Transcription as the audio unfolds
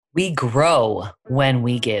We grow when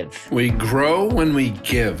we give. We grow when we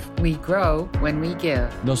give. We grow when we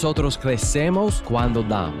give. Nosotros crecemos cuando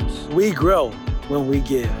damos. We grow when we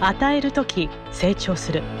give. 与えるとき成長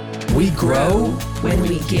する。 We grow when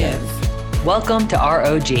we give. Welcome to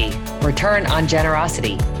ROG, Return on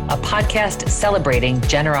Generosity, a podcast celebrating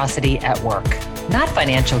generosity at work. Not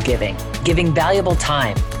financial giving, giving valuable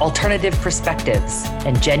time, alternative perspectives,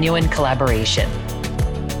 and genuine collaboration.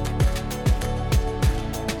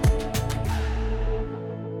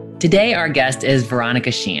 Today, our guest is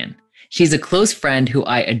Veronica Sheehan. She's a close friend who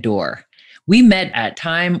I adore. We met at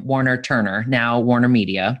Time Warner Turner, now Warner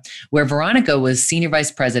Media, where Veronica was Senior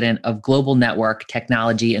Vice President of Global Network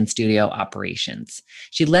Technology and Studio Operations.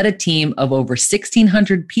 She led a team of over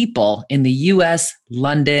 1,600 people in the US,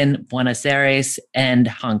 London, Buenos Aires, and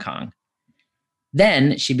Hong Kong.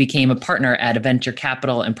 Then she became a partner at a venture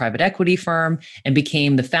capital and private equity firm and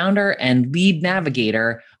became the founder and lead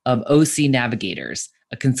navigator of OC Navigators,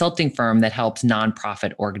 a consulting firm that helps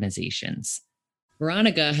nonprofit organizations.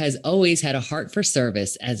 Veronica has always had a heart for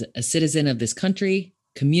service as a citizen of this country,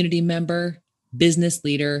 community member, business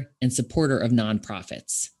leader, and supporter of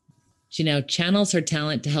nonprofits. She now channels her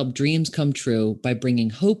talent to help dreams come true by bringing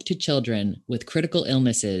hope to children with critical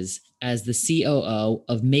illnesses as the COO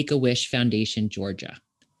of Make-A-Wish Foundation, Georgia.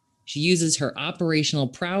 She uses her operational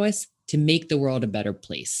prowess to make the world a better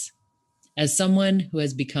place. As someone who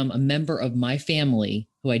has become a member of my family,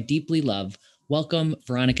 who I deeply love, welcome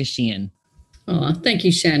Veronica Sheehan. Oh, thank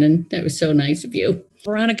you, Shannon. That was so nice of you.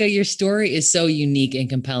 Veronica, your story is so unique and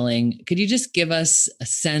compelling. Could you just give us a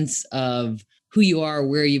sense of who you are,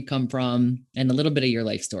 where you've come from, and a little bit of your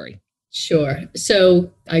life story? Sure.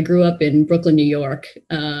 So I grew up in Brooklyn, New York.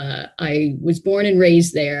 I was born and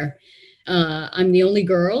raised there. I'm the only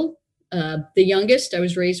girl, the youngest. I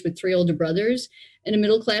was raised with three older brothers in a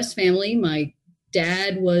middle-class family. My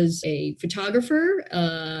dad was a photographer,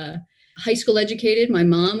 high school educated. My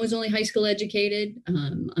mom was only high school educated.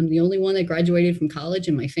 I'm the only one that graduated from college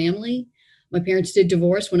in my family. My parents did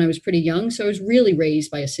divorce when I was pretty young, so I was really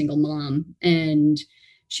raised by a single mom. And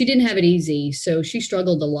she didn't have it easy, so she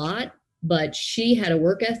struggled a lot, but she had a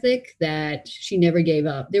work ethic that she never gave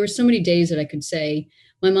up. There were so many days that I could say,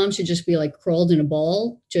 my mom should just be like crawled in a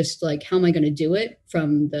ball, just like, how am I going to do it,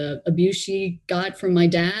 from the abuse she got from my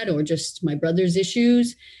dad or just my brother's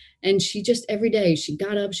issues. And she just, every day she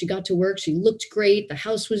got up, she got to work, she looked great. The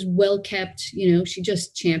house was well kept, she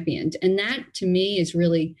just championed. And that to me is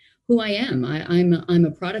really who I am. I'm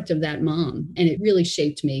a product of that mom, and it really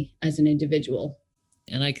shaped me as an individual.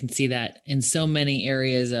 And I can see that in so many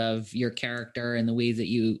areas of your character and the ways that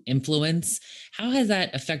you influence. How has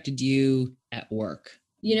that affected you at work?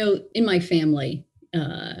 In my family,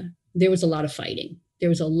 there was a lot of fighting. There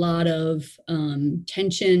was a lot of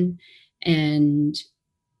tension. And,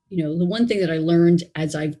 the one thing that I learned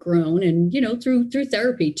as I've grown and, through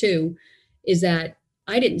therapy too, is that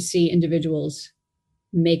I didn't see individuals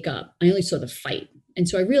make up. I only saw the fight. And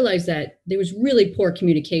so I realized that there was really poor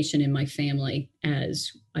communication in my family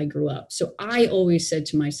as I grew up. So I always said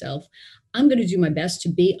to myself, I'm going to do my best to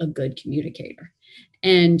be a good communicator.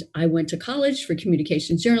 And I went to college for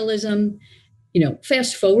communications journalism.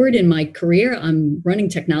 Fast forward in my career, I'm running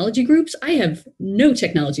technology groups. I have no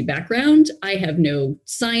technology background. I have no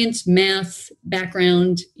science, math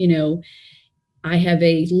background. I have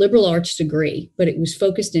a liberal arts degree, but it was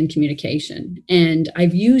focused in communication. And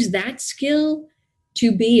I've used that skill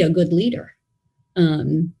to be a good leader.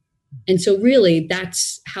 And so really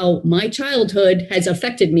that's how my childhood has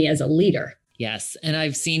affected me as a leader. Yes. And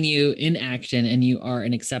I've seen you in action, and you are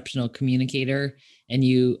an exceptional communicator, and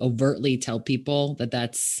you overtly tell people that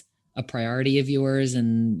that's a priority of yours,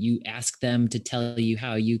 and you ask them to tell you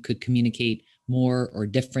how you could communicate more or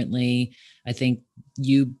differently. I think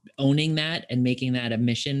you owning that and making that a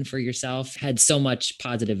mission for yourself had so much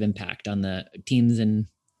positive impact on the teams and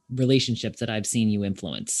relationships that I've seen you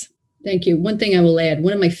influence. Thank you. One thing I will add,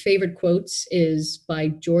 one of my favorite quotes is by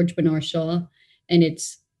George Bernard Shaw, and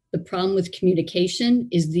it's, "The problem with communication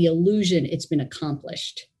is the illusion it's been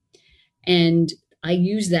accomplished." And I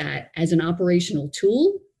use that as an operational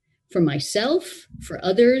tool for myself, for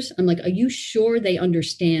others. I'm like, are you sure they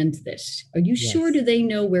understand this? Are you sure do they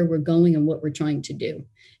know where we're going and what we're trying to do?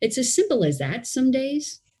 It's as simple as that some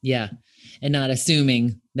days. Yeah. And not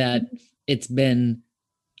assuming that it's been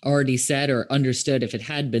already said or understood if it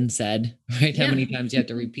had been said, right? How many times you have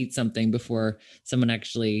to repeat something before someone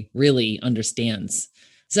actually really understands.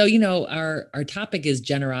 So, our topic is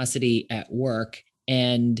generosity at work,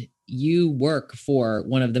 and you work for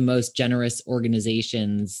one of the most generous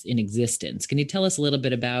organizations in existence. Can you tell us a little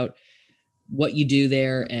bit about what you do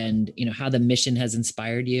there and, how the mission has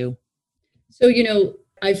inspired you? So,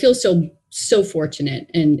 I feel so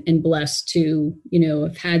fortunate and blessed to,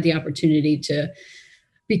 have had the opportunity to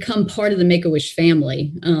become part of the Make-A-Wish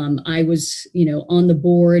family. I was, on the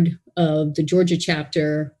board of the Georgia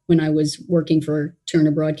chapter when I was working for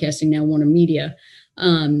Turner Broadcasting, now Warner Media.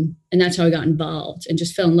 And that's how I got involved and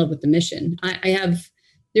just fell in love with the mission.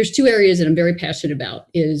 There's two areas that I'm very passionate about,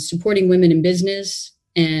 is supporting women in business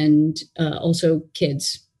and also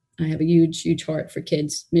kids. I have a huge heart for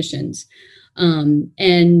kids missions.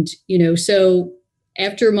 So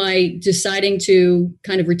after my deciding to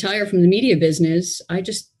kind of retire from the media business, I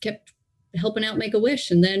just kept helping out Make-A-Wish.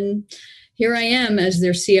 And then here I am as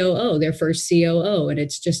their COO, their first COO. And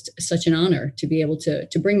it's just such an honor to be able to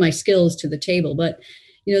bring my skills to the table. But,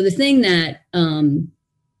 the thing that,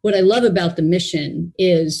 what I love about the mission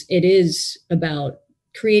is it is about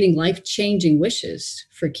creating life-changing wishes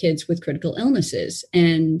for kids with critical illnesses.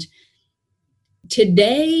 And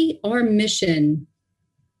today, our mission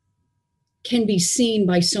can be seen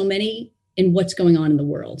by so many in what's going on in the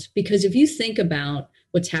world. Because if you think about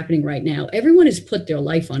what's happening right now, everyone has put their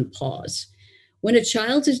life on pause. When a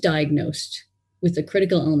child is diagnosed with a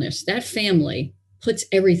critical illness, that family puts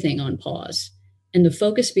everything on pause. And the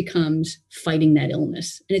focus becomes fighting that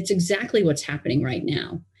illness. And it's exactly what's happening right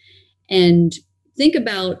now. And think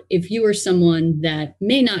about if you are someone that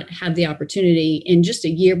may not have the opportunity in just a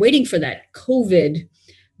year, waiting for that COVID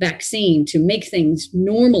vaccine to make things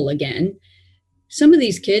normal again. Some of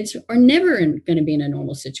these kids are never going to be in a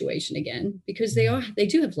normal situation again because they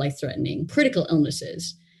do have life-threatening critical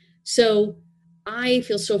illnesses. So I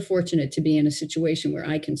feel so fortunate to be in a situation where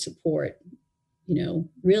I can support,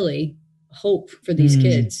 really hope for these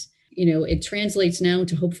kids. It translates now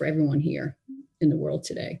to hope for everyone here in the world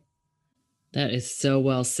today. That is so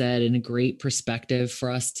well said, and a great perspective for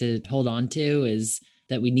us to hold on to is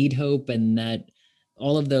that we need hope and that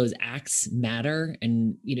all of those acts matter.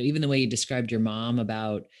 And, even the way you described your mom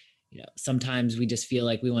about, sometimes we just feel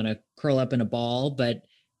like we want to curl up in a ball, but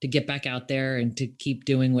to get back out there and to keep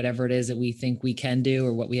doing whatever it is that we think we can do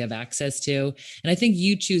or what we have access to. And I think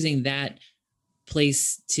you choosing that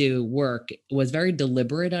place to work was very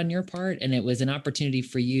deliberate on your part. And it was an opportunity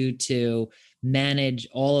for you to manage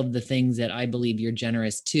all of the things that I believe you're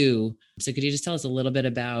generous to. So could you just tell us a little bit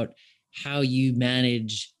about how you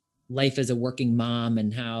manage life as a working mom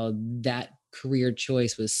and how that career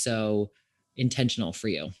choice was so intentional for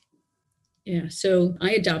you? Yeah, so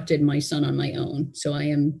I adopted my son on my own. So I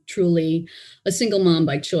am truly a single mom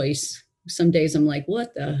by choice. Some days I'm like,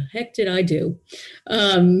 what the heck did I do?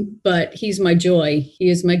 But he's my joy. He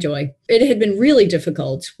is my joy. It had been really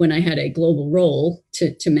difficult when I had a global role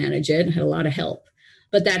to manage it. I had a lot of help.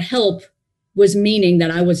 But that help was meaning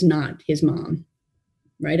that I was not his mom,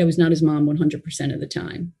 right? I was not his mom 100% of the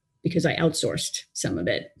time, because I outsourced some of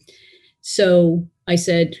it. So I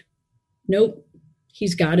said, nope,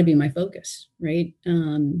 he's got to be my focus, right?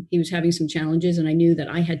 He was having some challenges and I knew that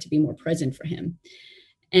I had to be more present for him.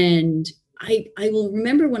 And I will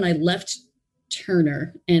remember when I left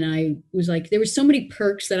Turner and I was like, there were so many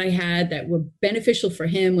perks that I had that were beneficial for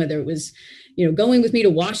him, whether it was, going with me to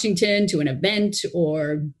Washington to an event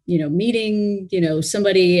or, meeting,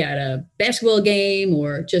 somebody at a basketball game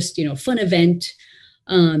or just, fun event.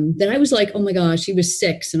 That I was like, oh my gosh, he was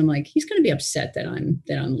 6. And I'm like, he's going to be upset that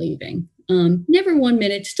I'm leaving. Never 1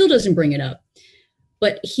 minute, still doesn't bring it up.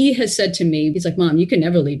 But he has said to me, he's like, Mom, you can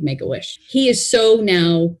never leave Make-A-Wish. He is so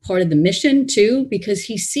now part of the mission too, because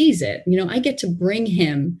he sees it. I get to bring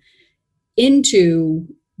him into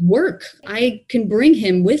work. I can bring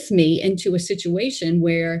him with me into a situation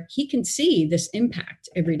where he can see this impact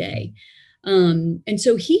every day. And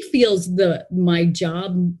so he feels my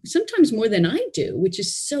job sometimes more than I do, which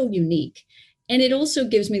is so unique. And it also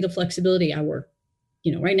gives me the flexibility. I work,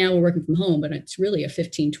 right now we're working from home, but it's really a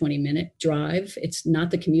 15, 20 minute drive. It's not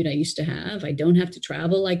the commute I used to have. I don't have to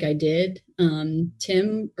travel like I did.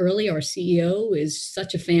 Tim Early, our CEO, is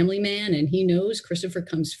such a family man and he knows Christopher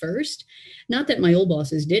comes first. Not that my old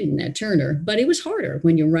bosses didn't at Turner, but it was harder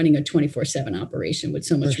when you're running a 24/7 operation with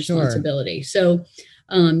so much responsibility. So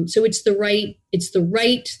it's the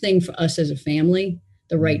right thing for us as a family,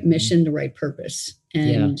 the right mission, the right purpose.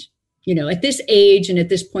 And, at this age and at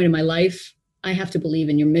this point in my life, I have to believe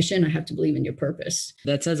in your mission. I have to believe in your purpose.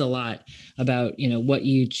 That says a lot about, what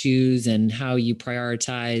you choose and how you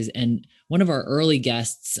prioritize. And one of our early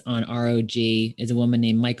guests on ROG is a woman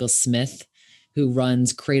named Michael Smith, who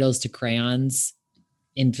runs Cradles to Crayons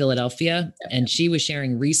in Philadelphia. And she was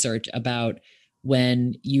sharing research about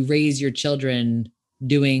when you raise your children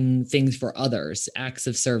doing things for others, acts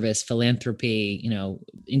of service, philanthropy,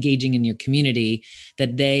 engaging in your community,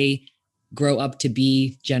 that they grow up to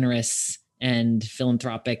be generous and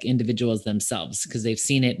philanthropic individuals themselves because they've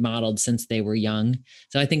seen it modeled since they were young.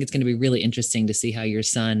 So I think it's going to be really interesting to see how your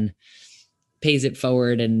son pays it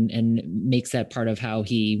forward and makes that part of how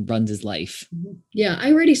he runs his life. Yeah,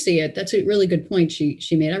 I already see it. That's a really good point she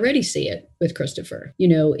made. I already see it with Christopher.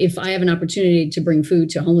 If I have an opportunity to bring food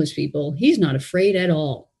to homeless people, he's not afraid at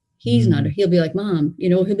all. He's not, he'll be like, Mom,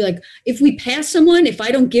 he'll be like, if we pass someone, if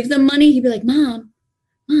I don't give them money, he'd be like, Mom,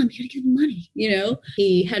 you gotta give them money.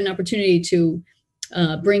 He had an opportunity to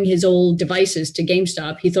bring his old devices to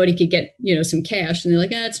GameStop. He thought he could get, some cash, and they're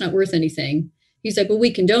like, it's not worth anything. He's like, well, we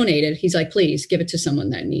can donate it. He's like, please give it to someone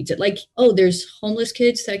that needs it. Like, oh, there's homeless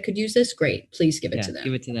kids that could use this. Great. Please give it to them.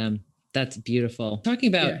 Give it to them. That's beautiful. Talking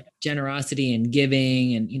about generosity and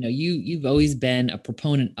giving, and, you've always been a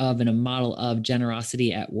proponent of and a model of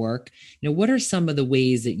generosity at work. What are some of the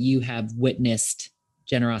ways that you have witnessed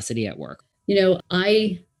generosity at work?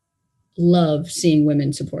 I love seeing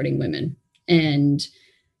women supporting women. And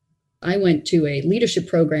I went to a leadership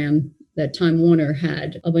program that Time Warner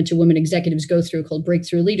had a bunch of women executives go through called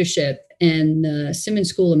Breakthrough Leadership. And the Simmons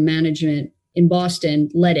School of Management in Boston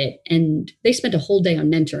led it. And they spent a whole day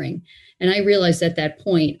on mentoring. And I realized at that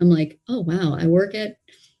point, I'm like, oh, wow, I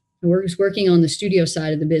was working on the studio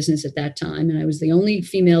side of the business at that time. And I was the only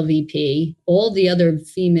female VP. All the other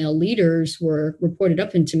female leaders were reported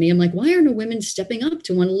up into me. I'm like, why aren't no women stepping up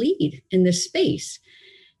to want to lead in this space?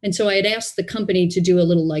 And so I had asked the company to do a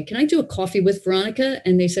little can I do a coffee with Veronica?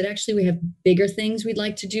 And they said, actually, we have bigger things we'd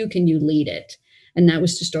like to do. Can you lead it? And that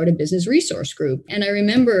was to start a business resource group. And I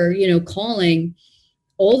remember, calling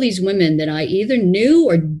all these women that I either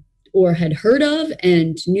knew or had heard of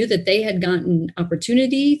and knew that they had gotten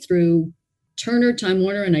opportunity through Turner, Time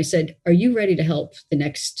Warner. And I said, are you ready to help the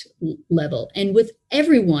next level? And with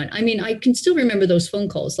everyone, I can still remember those phone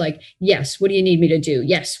calls like, yes, what do you need me to do?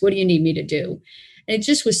 Yes, what do you need me to do? And it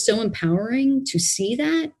just was so empowering to see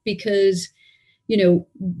that because,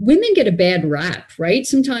 women get a bad rap, right?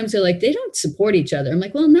 Sometimes they're like, they don't support each other. I'm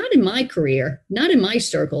like, well, not in my career, not in my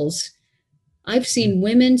circles. I've seen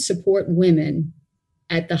women support women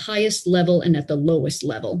at the highest level and at the lowest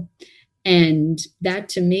level. And that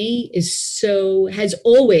to me has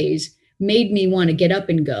always made me want to get up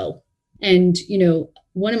and go. And,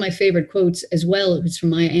 one of my favorite quotes as well, it was from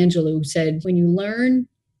Maya Angelou, who said, when you learn,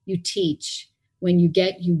 you teach. When you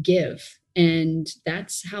get, you give. And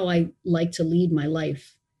that's how I like to lead my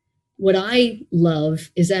life. What I love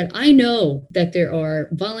is that I know that there are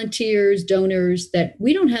volunteers, donors, that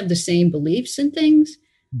we don't have the same beliefs in things,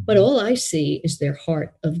 but all I see is their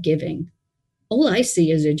heart of giving. All I see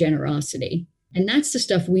is their generosity. And that's the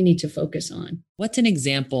stuff we need to focus on. What's an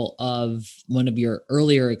example of one of your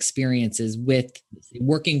earlier experiences with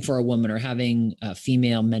working for a woman or having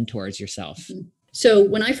female mentors yourself? Mm-hmm. So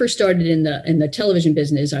when I first started in the television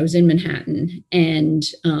business, I was in Manhattan, and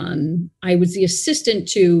I was the assistant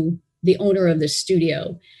to the owner of the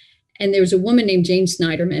studio. And there was a woman named Jane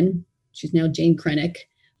Snyderman. She's now Jane Krennick.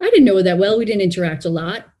 I didn't know her that well. We didn't interact a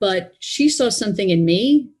lot, but she saw something in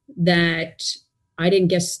me that I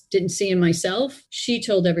didn't see in myself. She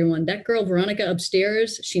told everyone, that girl, Veronica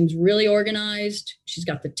upstairs, seems really organized. She's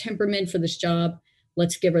got the temperament for this job.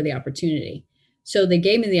 Let's give her the opportunity. So they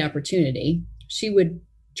gave me the opportunity. She would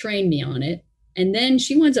train me on it. And then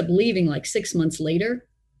she winds up leaving like 6 months later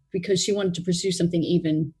because she wanted to pursue something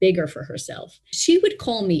even bigger for herself. She would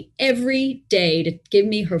call me every day to give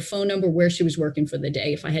me her phone number, where she was working for the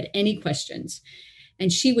day, if I had any questions. And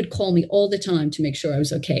she would call me all the time to make sure I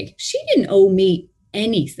was okay. She didn't owe me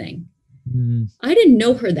anything. Mm. I didn't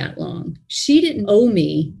know her that long. She didn't owe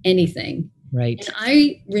me anything. Right. And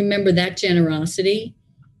I remember that generosity.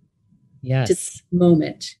 Yes.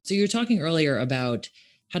 Moment. So you were talking earlier about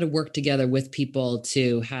how to work together with people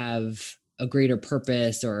to have a greater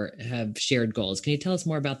purpose or have shared goals. Can you tell us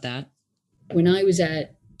more about that? When I was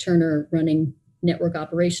at Turner running network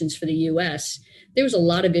operations for the US, there was a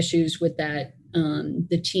lot of issues with that,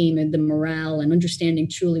 the team and the morale and understanding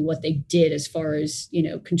truly what they did as far as,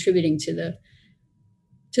 contributing to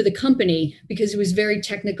the company, because it was very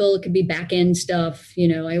technical. It could be back end stuff.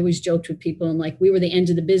 I always joked with people. I'm like, we were the end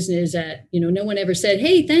of the business at, no one ever said,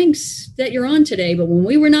 hey, thanks that you're on today. But when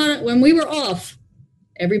we were off,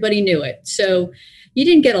 everybody knew it. So you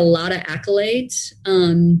didn't get a lot of accolades.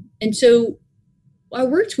 And so I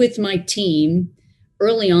worked with my team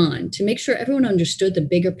early on to make sure everyone understood the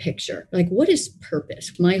bigger picture. Like, what is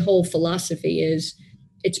purpose? My whole philosophy is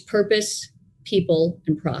it's purpose, people,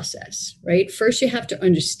 and process, right? First, you have to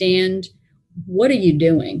understand what are you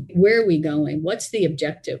doing? Where are we going? What's the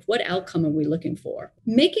objective? What outcome are we looking for?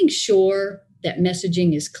 Making sure that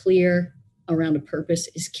messaging is clear around a purpose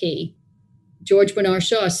is key. George Bernard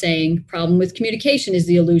Shaw saying, problem with communication is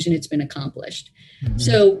the illusion it's been accomplished. Mm-hmm.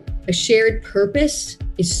 So a shared purpose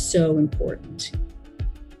is so important.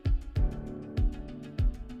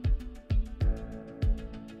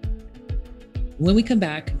 When we come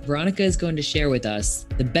back, Veronica is going to share with us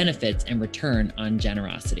the benefits and return on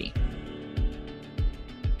generosity.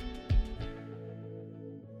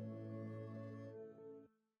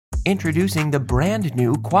 Introducing the brand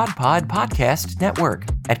new QuadPod Podcast Network.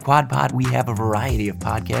 At QuadPod, we have a variety of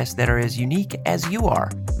podcasts that are as unique as you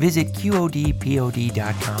are. Visit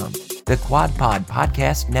QODPOD.com. The QuadPod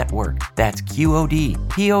Podcast Network. That's QODPOD.com.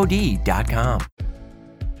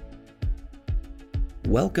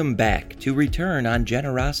 Welcome back to Return on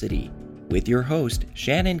Generosity with your host,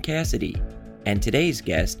 Shannon Cassidy, and today's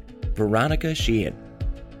guest, Veronica Sheehan.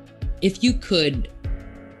 If you could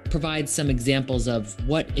provide some examples of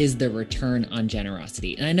what is the return on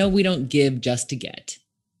generosity. And I know we don't give just to get,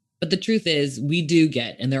 but the truth is we do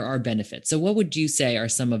get, and there are benefits. So what would you say are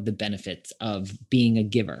some of the benefits of being a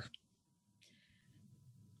giver?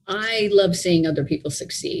 I love seeing other people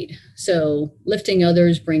succeed. So lifting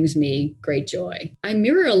others brings me great joy. I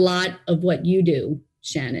mirror a lot of what you do,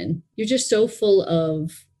 Shannon. You're just so full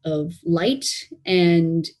of light,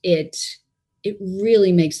 and it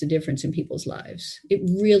really makes a difference in people's lives. It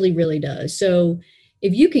really, really does. So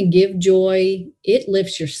if you can give joy, it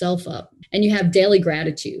lifts yourself up. And you have daily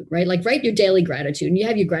gratitude, right? Like write your daily gratitude, and you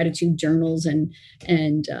have your gratitude journals and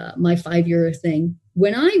my 5-year thing.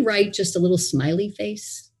 When I write just a little smiley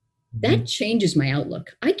face, that changes my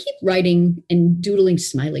outlook. I keep writing and doodling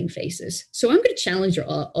smiling faces. So I'm going to challenge your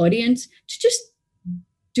audience to just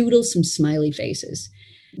doodle some smiley faces.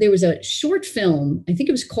 There was a short film, I think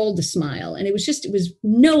it was called The Smile, and it was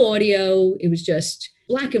no audio. It was just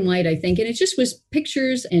black and white, I think. And it just was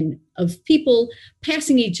pictures and of people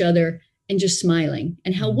passing each other and just smiling,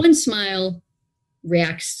 and how one smile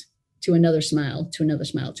reacts to another smile, to another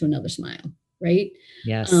smile, to another smile, right?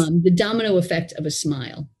 Yes. The domino effect of a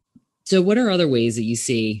smile. So what are other ways that you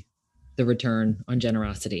see the return on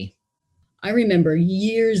generosity? I remember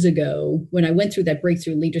years ago when I went through that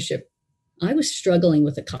breakthrough leadership, I was struggling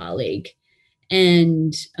with a colleague,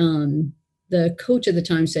 and the coach at the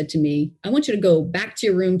time said to me, I want you to go back to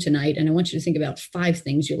your room tonight, and I want you to think about 5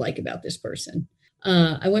 things you like about this person.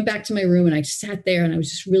 I went back to my room and I sat there, and I was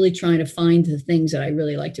just really trying to find the things that I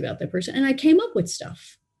really liked about that person. And I came up with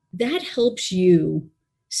stuff that helps you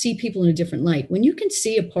see people in a different light. When you can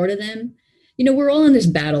see a part of them, we're all in this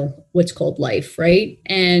battle, what's called life, right?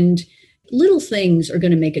 And little things are going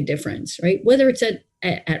to make a difference, right? Whether it's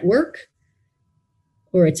at work,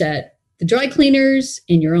 or it's at the dry cleaners,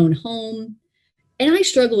 in your own home. And I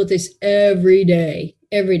struggle with this every day.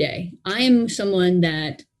 I am someone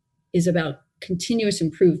that is about continuous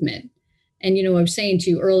improvement. And, I was saying to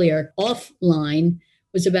you earlier, offline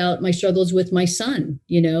was about my struggles with my son,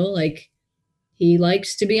 like he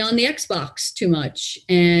likes to be on the Xbox too much,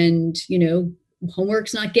 and,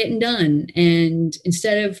 homework's not getting done. And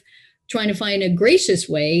instead of trying to find a gracious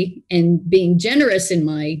way and being generous in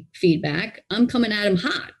my feedback, I'm coming at him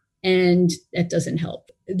hot, and that doesn't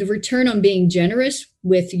help. The return on being generous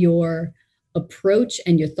with your approach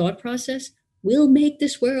and your thought process will make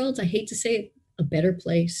this world, I hate to say it, a better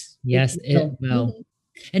place. Yes, it will.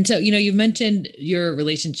 And so, you've mentioned your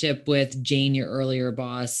relationship with Jane, your earlier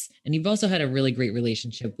boss, and you've also had a really great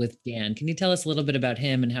relationship with Dan. Can you tell us a little bit about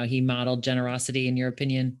him and how he modeled generosity in your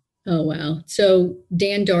opinion? Oh, wow. So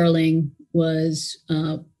Dan Darling was,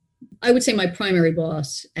 I would say, my primary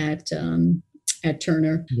boss at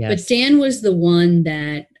Turner. Yes. But Dan was the one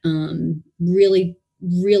that really,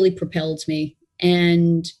 really propelled me.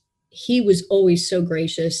 And he was always so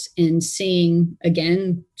gracious in seeing,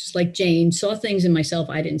 again, just like Jane, saw things in myself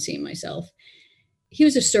I didn't see in myself. He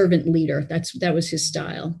was a servant leader. That was his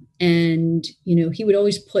style. And, he would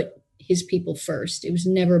always put his people first. It was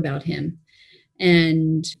never about him.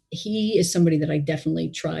 And he is somebody that I definitely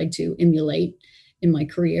tried to emulate in my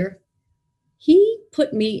career. He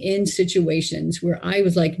put me in situations where I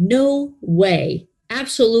was like, no way,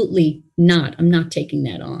 absolutely not. I'm not taking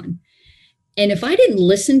that on. And if I didn't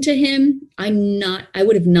listen to him, I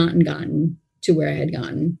would have not gotten to where I had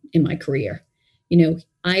gotten in my career.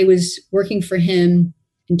 I was working for him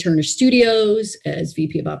in Turner Studios as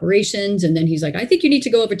VP of operations. And then he's like, I think you need to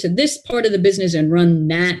go over to this part of the business and run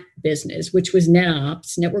that business, which was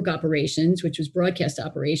NetOps, network operations, which was broadcast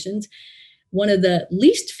operations. One of the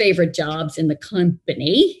least favorite jobs in the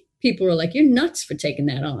company. People were like, you're nuts for taking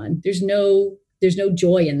that on. There's no there's no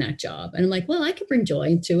joy in that job. And I'm like, well, I could bring joy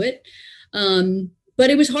into it. But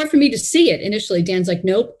it was hard for me to see it initially. Dan's like,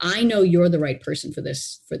 nope, I know you're the right person for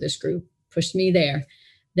this group. Pushed me there.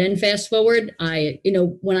 Then fast forward,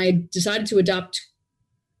 when I decided to adopt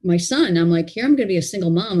my son, I'm like, here, I'm going to be a single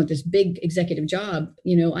mom with this big executive job.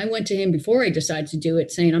 I went to him before I decided to do it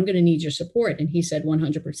saying, I'm going to need your support. And he said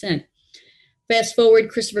 100%. Fast forward,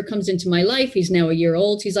 Christopher comes into my life. He's now a year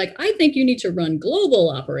old. He's like, I think you need to run global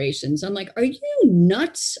operations. I'm like, are you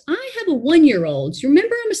nuts? I have a 1-year-old. You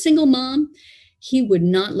remember I'm a single mom? He would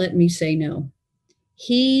not let me say no.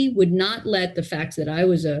 He would not let the fact that I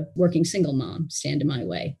was a working single mom stand in my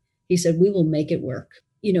way. He said, we will make it work.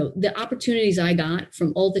 The opportunities I got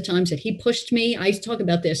from all the times that he pushed me, I talk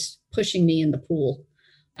about this, pushing me in the pool.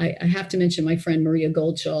 I have to mention my friend Maria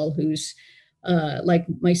Goldschall, who's like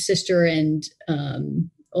my sister and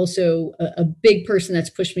also a big person that's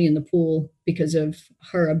pushed me in the pool because of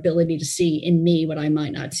her ability to see in me what I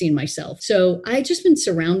might not see in myself. So I've just been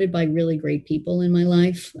surrounded by really great people in my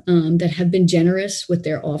life that have been generous with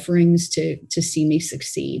their offerings to see me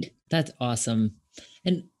succeed. That's awesome.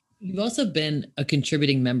 And you've also been a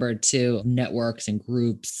contributing member to networks and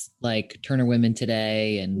groups like Turner Women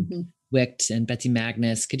Today and WICT and Betsy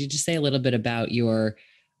Magnus. Could you just say a little bit about your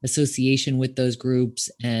association with those groups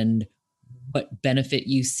and what benefit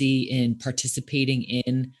you see in participating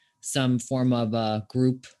in some form of a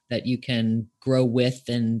group that you can grow with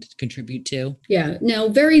and contribute to? Yeah, no,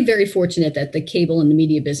 very, very fortunate that the cable and the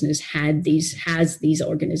media business has these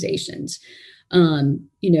organizations.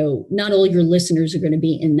 Not all your listeners are going to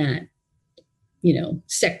be in that,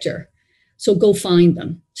 sector. So go find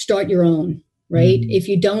them, start your own, right? Mm-hmm. If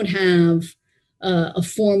you don't have a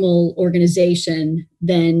formal organization,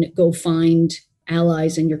 then go find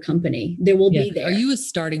allies in your company. They will be there. Are you a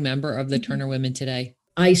starting member of the Turner Women Today?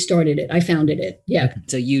 I started it. I founded it. Yeah.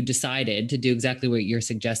 So you decided to do exactly what you're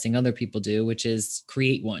suggesting other people do, which is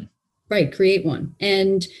create one. Right. Create one.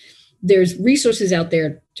 And there's resources out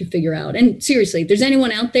there to figure out. And seriously, if there's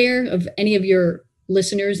anyone out there of any of your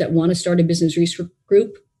listeners that want to start a business resource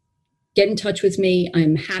group, get in touch with me.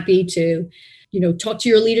 I'm happy to, talk to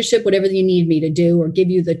your leadership, whatever you need me to do, or give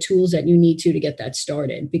you the tools that you need to get that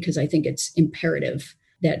started, because I think it's imperative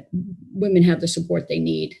that women have the support they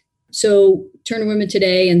need. So Turner Women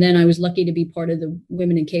Today, and then I was lucky to be part of the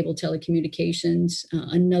Women in Cable Telecommunications,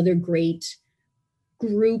 another great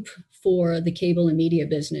group for the cable and media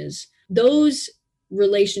business. Those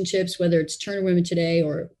relationships, whether it's Turner Women Today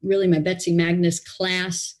or really my Betsy Magnus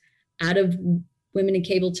class out of Women in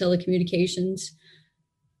Cable Telecommunications,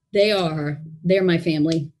 they're my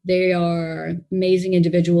family. They are amazing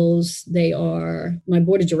individuals. They are my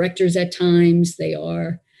board of directors at times. They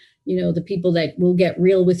are, the people that will get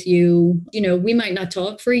real with you. We might not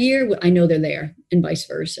talk for a year. I know they're there, and vice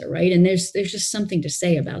versa, right? And there's just something to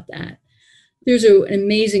say about that. There's an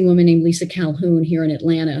amazing woman named Lisa Calhoun here in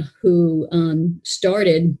Atlanta who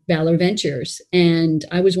started Valor Ventures, and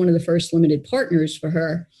I was one of the first limited partners for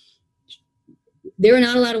her. There are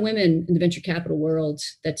not a lot of women in the venture capital world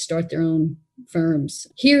that start their own firms.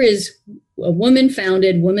 Here is a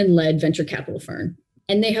woman-founded, woman-led venture capital firm,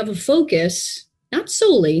 and they have a focus, not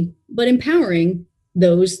solely, but empowering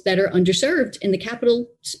those that are underserved in the capital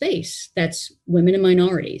space. That's women and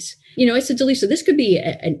minorities. I said to Lisa, this could be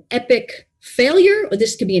an epic failure, or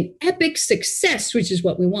this could be an epic success, which is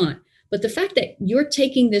what we want. But the fact that you're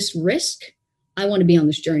taking this risk, I want to be on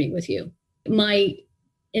this journey with you. My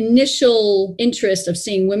initial interest of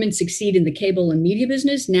seeing women succeed in the cable and media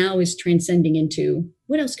business now is transcending into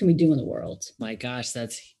what else can we do in the world? My gosh,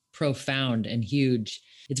 that's profound and huge.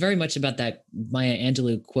 It's very much about that Maya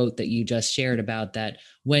Angelou quote that you just shared about that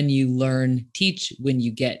when you learn, teach, when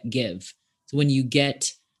you get, give. So when you get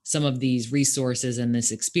some of these resources and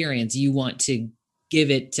this experience, you want to give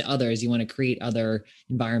it to others. You want to create other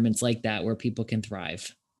environments like that where people can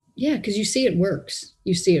thrive. Yeah, because you see it works.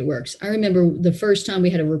 I remember the first time we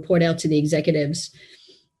had a report out to the executives,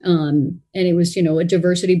 and it was, a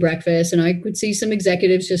diversity breakfast, and I could see some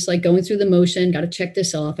executives just like going through the motion, got to check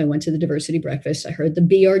this off. I went to the diversity breakfast. I heard the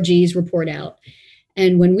BRG's report out.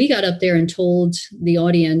 And when we got up there and told the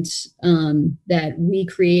audience that we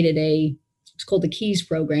created it's called the KEYS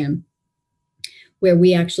program, where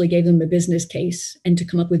we actually gave them a business case and to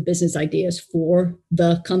come up with business ideas for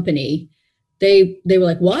the company. They were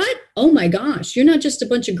like, what? Oh my gosh, you're not just a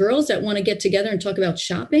bunch of girls that want to get together and talk about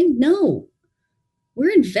shopping? No,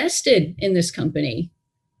 we're invested in this company.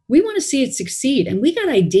 We want to see it succeed, and we got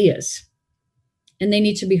ideas, and they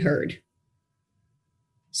need to be heard.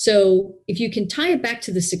 So if you can tie it back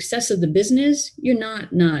to the success of the business, you're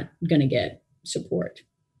not going to get support.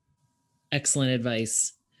 Excellent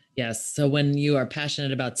advice. Yes. So when you are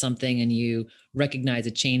passionate about something and you recognize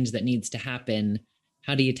a change that needs to happen,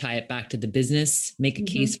 how do you tie it back to the business, make a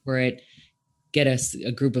case for it, get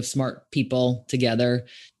a group of smart people together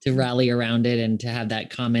to rally around it and to have that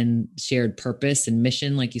common shared purpose and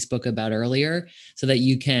mission, like you spoke about earlier, so that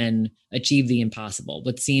you can achieve the impossible.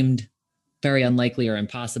 What seemed very unlikely or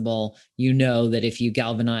impossible, you know that if you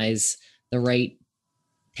galvanize the right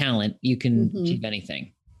talent, you can achieve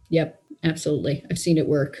anything. Yep, absolutely. I've seen it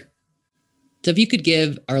work. So if you could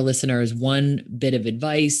give our listeners one bit of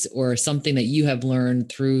advice or something that you have learned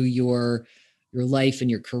through your life and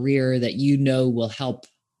your career that you know will help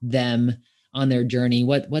them on their journey,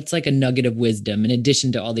 what's like a nugget of wisdom in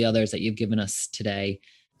addition to all the others that you've given us today?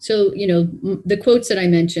 So, the quotes that I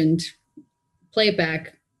mentioned, play it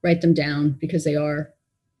back, write them down, because they are,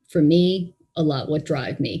 for me, a lot what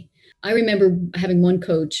drive me. I remember having one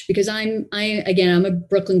coach, because I'm a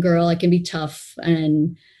Brooklyn girl. I can be tough.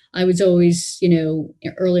 And I was always,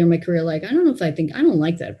 earlier in my career, like, I don't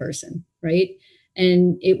like that person. Right.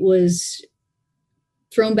 And it was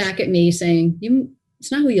thrown back at me saying,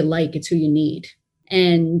 it's not who you like, it's who you need.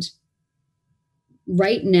 And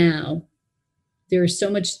right now, there is so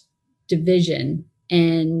much division,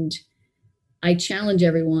 and I challenge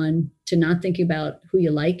everyone to not think about who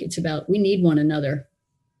you like. It's about, we need one another.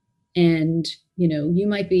 And, you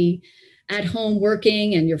might be at home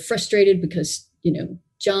working and you're frustrated because,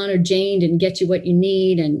 John or Jane didn't get you what you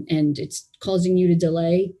need, and it's causing you to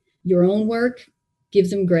delay your own work. Give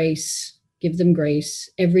them grace. Give them grace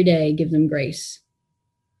every day. Give them grace,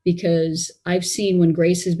 because I've seen when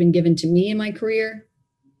grace has been given to me in my career,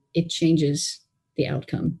 it changes the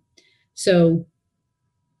outcome. So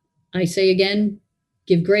I say again,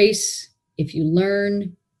 give grace. If you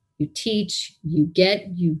learn, you teach, you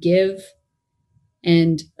get, you give,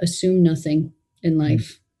 and assume nothing in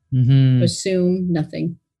life. Assume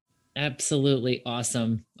nothing. Absolutely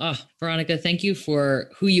awesome. Oh, Veronica, thank you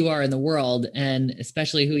for who you are in the world, and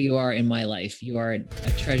especially who you are in my life. You are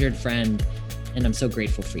a treasured friend, and I'm so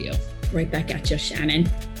grateful for you. Right back at you, Shannon.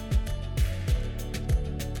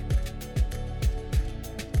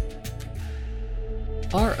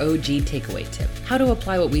 ROG takeaway tip: how to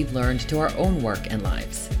apply what we've learned to our own work and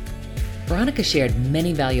lives. Veronica shared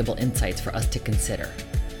many valuable insights for us to consider,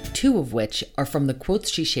 two of which are from the quotes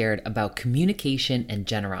she shared about communication and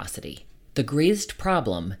generosity. The greatest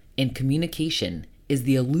problem in communication is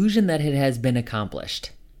the illusion that it has been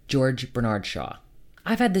accomplished. George Bernard Shaw.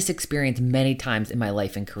 I've had this experience many times in my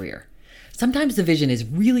life and career. Sometimes the vision is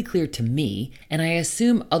really clear to me, and I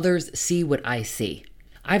assume others see what I see.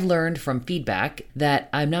 I've learned from feedback that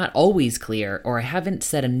I'm not always clear, or I haven't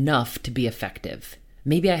said enough to be effective.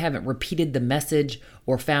 Maybe I haven't repeated the message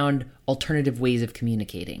or found alternative ways of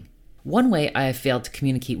communicating. One way I have failed to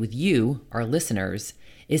communicate with you, our listeners,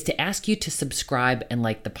 is to ask you to subscribe and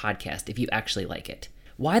like the podcast if you actually like it.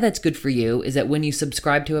 Why that's good for you is that when you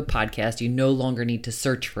subscribe to a podcast, you no longer need to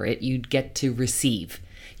search for it. You get to receive.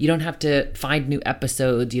 You don't have to find new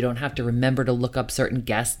episodes. You don't have to remember to look up certain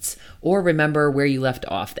guests or remember where you left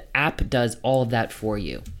off. The app does all of that for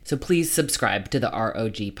you. So please subscribe to the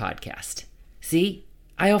ROG podcast. See,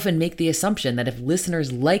 I often make the assumption that if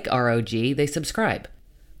listeners like ROG, they subscribe.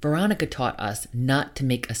 Veronica taught us not to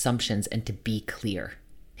make assumptions and to be clear.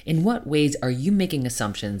 In what ways are you making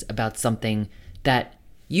assumptions about something that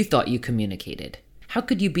you thought you communicated? How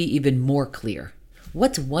could you be even more clear?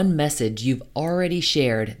 What's one message you've already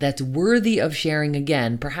shared that's worthy of sharing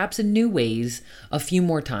again, perhaps in new ways, a few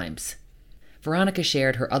more times? Veronica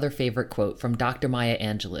shared her other favorite quote from Dr. Maya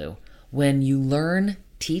Angelou: when you learn,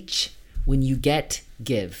 teach; when you get,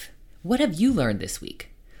 give. What have you learned this week?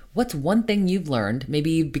 What's one thing you've learned,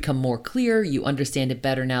 maybe you've become more clear, you understand it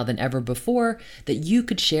better now than ever before, that you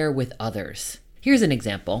could share with others? Here's an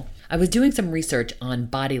example. I was doing some research on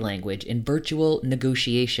body language in virtual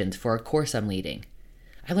negotiations for a course I'm leading.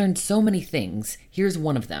 I learned so many things. Here's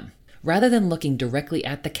one of them. Rather than looking directly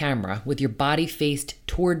at the camera with your body faced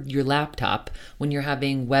toward your laptop when you're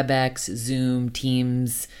having WebEx, Zoom,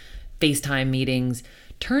 Teams, FaceTime meetings,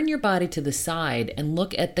 turn your body to the side and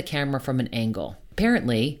look at the camera from an angle.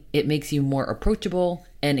 Apparently, it makes you more approachable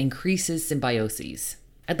and increases symbiosis.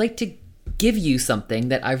 I'd like to give you something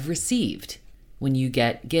that I've received. When you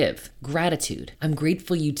get, give. Gratitude. I'm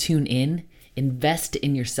grateful you tune in, invest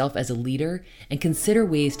in yourself as a leader, and consider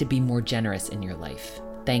ways to be more generous in your life.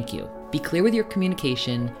 Thank you. Be clear with your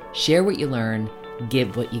communication, share what you learn,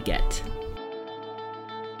 give what you get.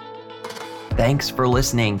 Thanks for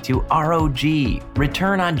listening to ROG,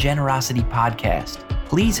 Return on Generosity podcast.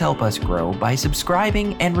 Please help us grow by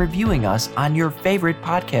subscribing and reviewing us on your favorite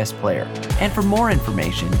podcast player. And for more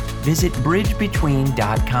information, visit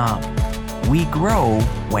bridgebetween.com. We grow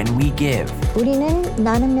when we give. 우리는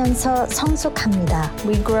나누면서 성숙합니다.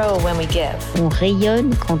 We grow when we give. On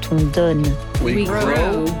rayonne quand on donne. We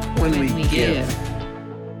grow when we give.